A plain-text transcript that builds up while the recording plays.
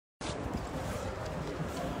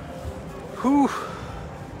Whew.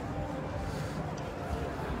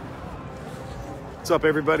 What's up,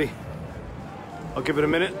 everybody? I'll give it a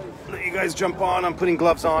minute. Let you guys jump on. I'm putting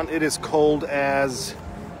gloves on. It is cold as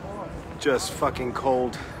just fucking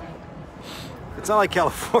cold. It's not like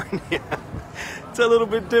California. It's a little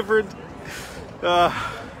bit different.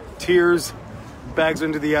 Tears, bags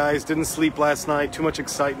under the eyes. Didn't sleep last night. Too much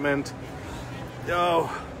excitement.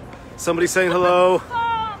 Oh, somebody saying hello.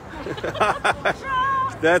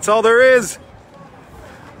 That's all there is.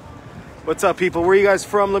 What's up, people? Where are you guys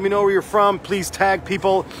from? Let me know where you're from. Please tag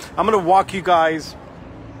people. I'm gonna walk you guys.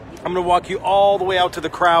 I'm gonna walk you all the way out to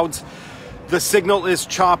the crowds. The signal is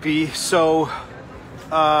choppy, so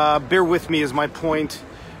bear with me is my point.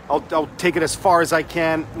 I'll take it as far as I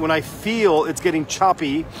can. When I feel it's getting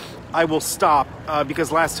choppy, I will stop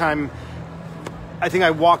because last time I think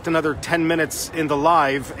I walked another 10 minutes in the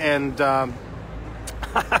live and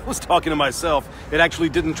I was talking to myself. It actually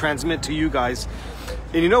didn't transmit to you guys.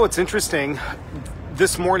 And you know what's interesting?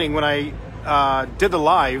 This morning when I did the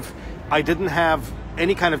live, I didn't have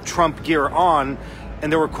any kind of Trump gear on,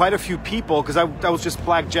 and there were quite a few people because I was just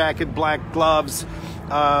black jacket, black gloves.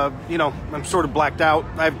 You know, I'm sort of blacked out.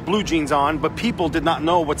 I have blue jeans on, but people did not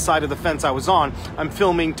know what side of the fence I was on. I'm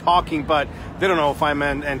filming, talking, but they don't know if I'm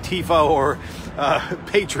an Antifa or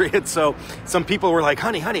Patriot. So some people were like,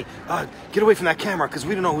 honey, get away from that camera because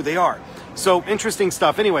we don't know who they are. So interesting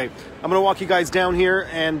stuff. Anyway, I'm going to walk you guys down here.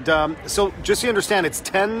 And so just so you understand, it's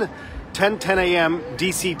 10 a.m.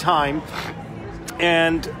 DC time.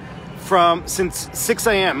 And since 6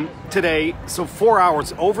 a.m. today, so 4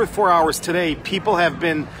 hours, over 4 hours today, people have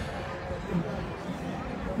been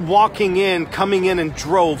coming in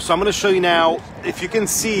droves. So I'm going to show you now, if you can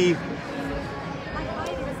see.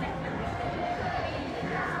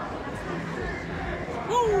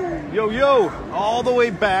 Yo, all the way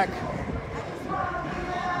back.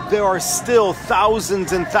 There are still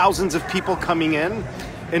thousands and thousands of people coming in.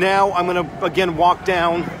 And now I'm going to, again, walk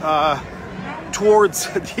down towards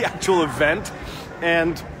the actual event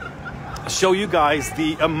and show you guys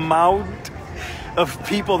the amount of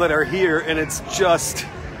people that are here, and it's just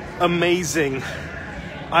amazing.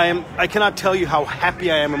 I cannot tell you how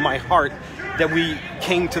happy I am in my heart that we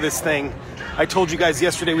came to this thing. I told you guys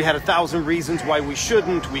yesterday we had 1,000 reasons why we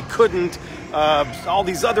shouldn't, we couldn't, all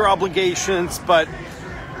these other obligations, but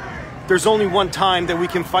there's only one time that we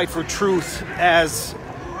can fight for truth as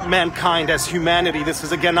mankind, as humanity. This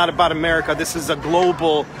is, again, not about America. This is a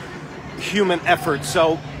global human effort.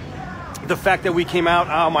 So the fact that we came out,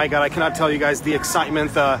 oh my God, I cannot tell you guys the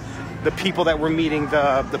excitement, the people that we're meeting,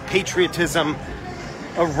 the patriotism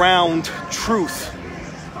around truth.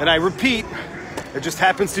 And I repeat, it just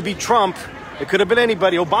happens to be Trump. It could have been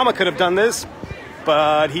anybody. Obama could have done this,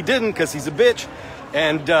 but he didn't because he's a bitch.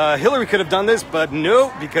 And Hillary could have done this, but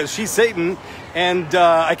no, because she's Satan. And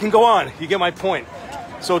I can go on. You get my point.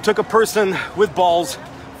 So it took a person with balls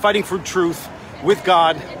fighting for truth with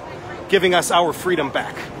God, giving us our freedom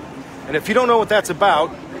back. And if you don't know what that's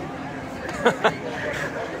about,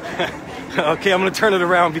 okay, I'm going to turn it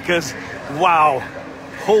around because, wow,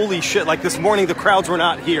 holy shit. Like this morning, the crowds were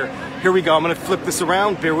not here. Here we go. I'm going to flip this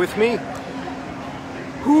around. Bear with me.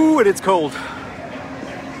 Ooh, and it's cold.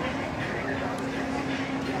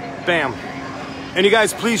 Bam. And you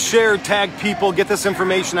guys, please share, tag people, get this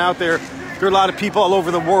information out there. There are a lot of people all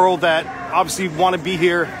over the world that obviously want to be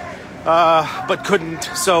here, but couldn't.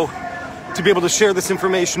 So to be able to share this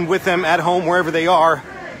information with them at home, wherever they are,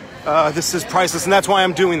 this is priceless. And that's why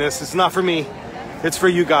I'm doing this. It's not for me. It's for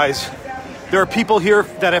you guys. There are people here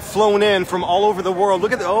that have flown in from all over the world.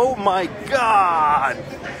 Look at oh my God.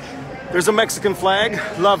 There's a Mexican flag.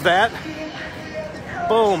 Love that.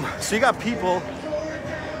 Boom. So you got people.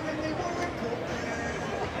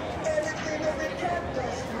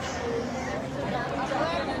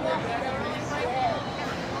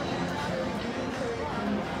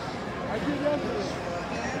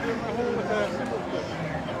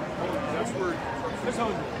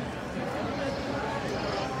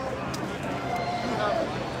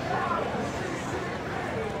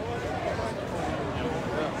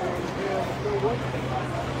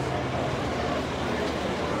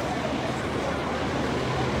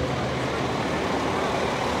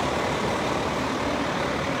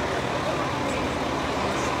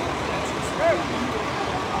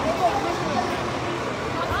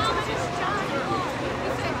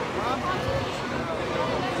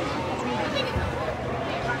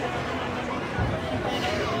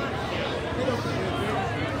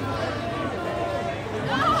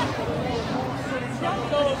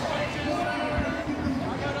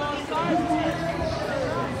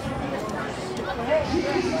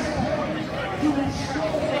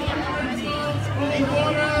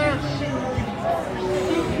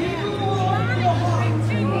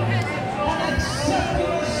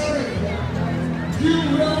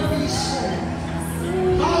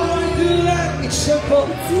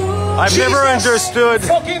 I've never understood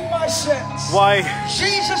forgive my sins. why.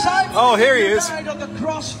 Jesus, I believe Oh, here he is. died on the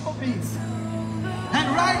cross for me.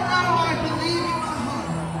 And right now I believe in my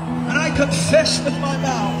heart. And I confess with my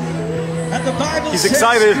mouth. And the Bible He's says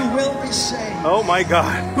excited. you will be saved. Oh my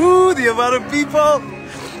God. Ooh, the amount of people.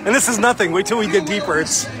 And this is nothing. Wait till we get deeper.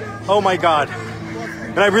 It's, oh my God.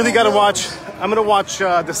 And I really got to watch. I'm going to watch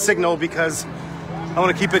The Signal because I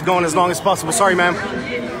want to keep it going as long as possible. Sorry, ma'am.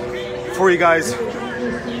 For you guys.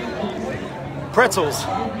 Pretzels.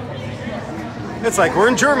 It's like we're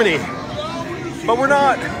in Germany, but we're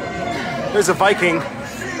not. There's a Viking.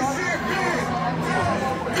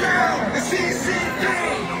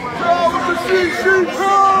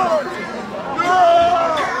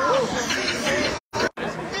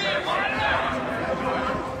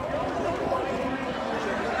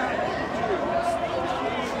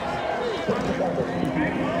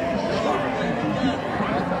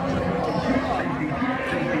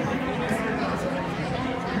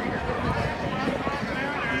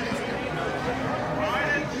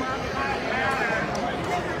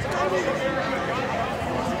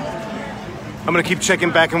 I'm gonna keep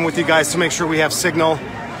checking back in with you guys to make sure we have signal.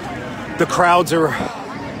 The crowds are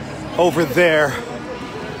over there.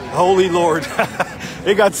 Holy Lord,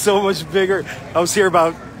 it got so much bigger. I was here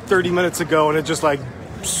about 30 minutes ago and it just like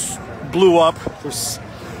blew up. There's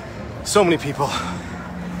so many people.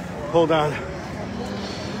 Hold on.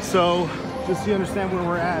 So, just so you understand where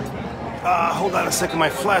we're at. Hold on a second, my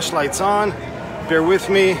flashlight's on. Bear with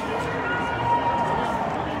me.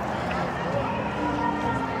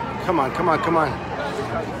 Come on, come on, come on.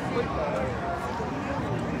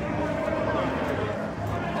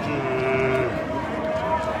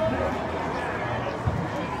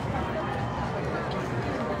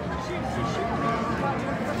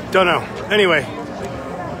 Don't know. Anyway,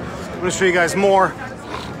 I'm going to show you guys more.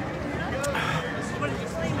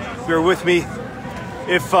 Bear with me.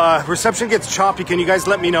 If reception gets choppy, can you guys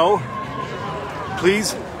let me know?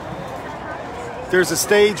 Please. There's a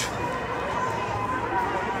stage.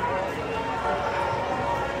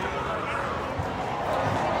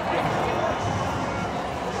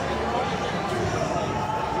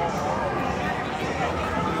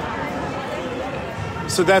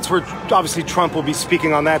 So that's where obviously Trump will be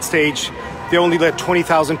speaking on that stage. They only let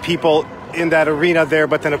 20,000 people in that arena there,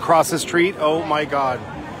 but then across the street, oh my God,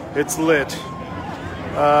 it's lit.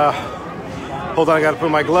 Hold on, I gotta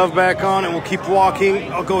put my glove back on and we'll keep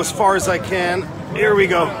walking. I'll go as far as I can. Here we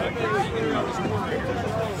go.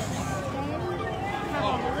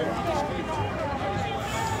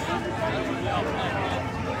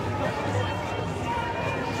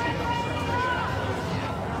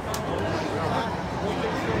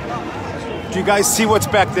 Do you guys see what's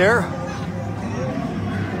back there?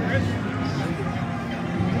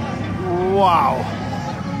 Wow.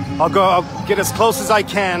 I'll get as close as I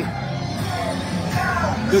can.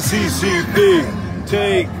 The CCP,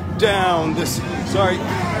 take down this, sorry.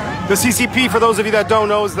 The CCP, for those of you that don't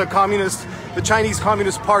know, is the Chinese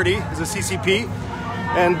Communist Party, is the CCP.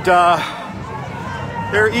 And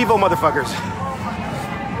they're evil motherfuckers.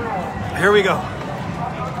 Here we go.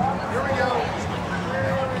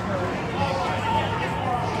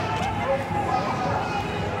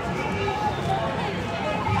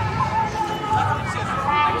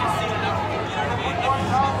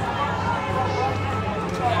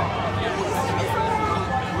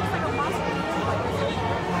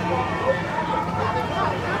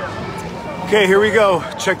 Okay, here we go.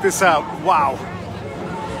 Check this out. Wow.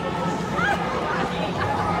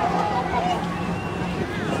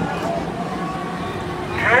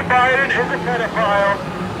 Joe Biden is a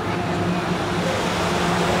pedophile.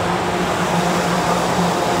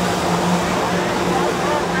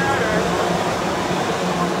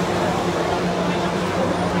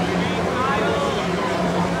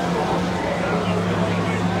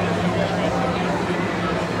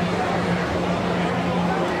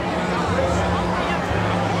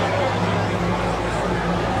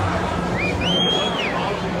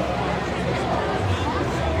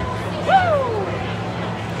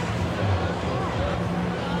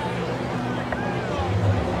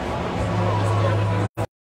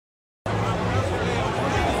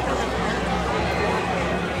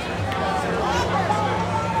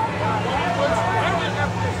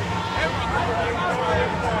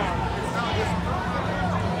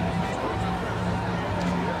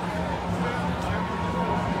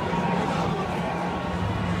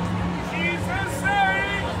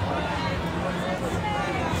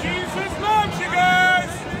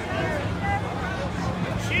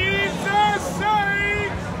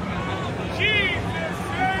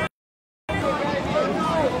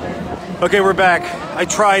 Okay, we're back. I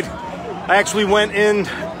actually went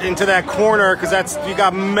into that corner because you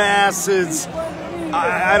got masses.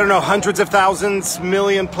 I don't know, hundreds of thousands,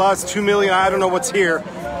 million plus, 2 million. I don't know what's here,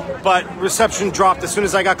 but reception dropped as soon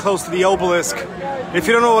as I got close to the obelisk. If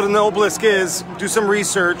you don't know what an obelisk is, do some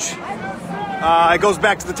research. It goes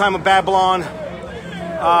back to the time of Babylon.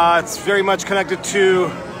 It's very much connected to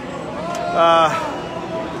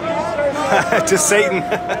Satan.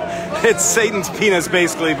 It's Satan's penis,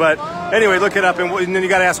 basically. But anyway, look it up, and then you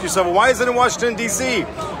got to ask yourself, well, why is it in Washington, D.C.?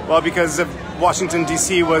 Well, because Washington,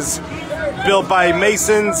 D.C. was built by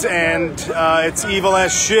Masons, and it's evil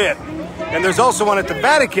as shit. And there's also one at the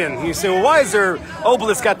Vatican. And you say, well, why is there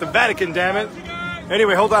obelisk at the Vatican, damn it?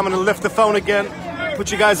 Anyway, hold on, I'm going to lift the phone again,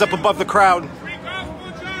 put you guys up above the crowd.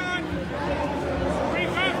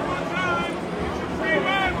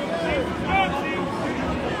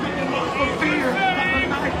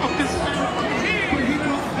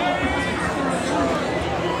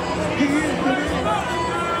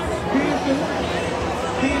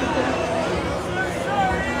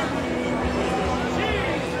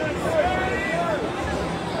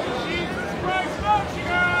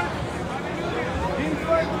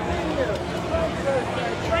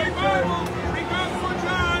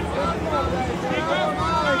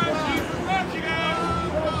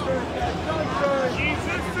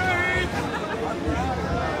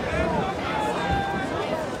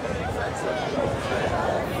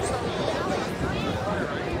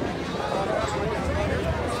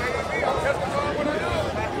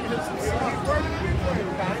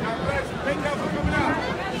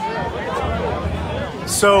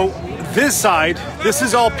 So this side, this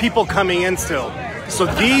is all people coming in still. So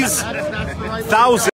these thousands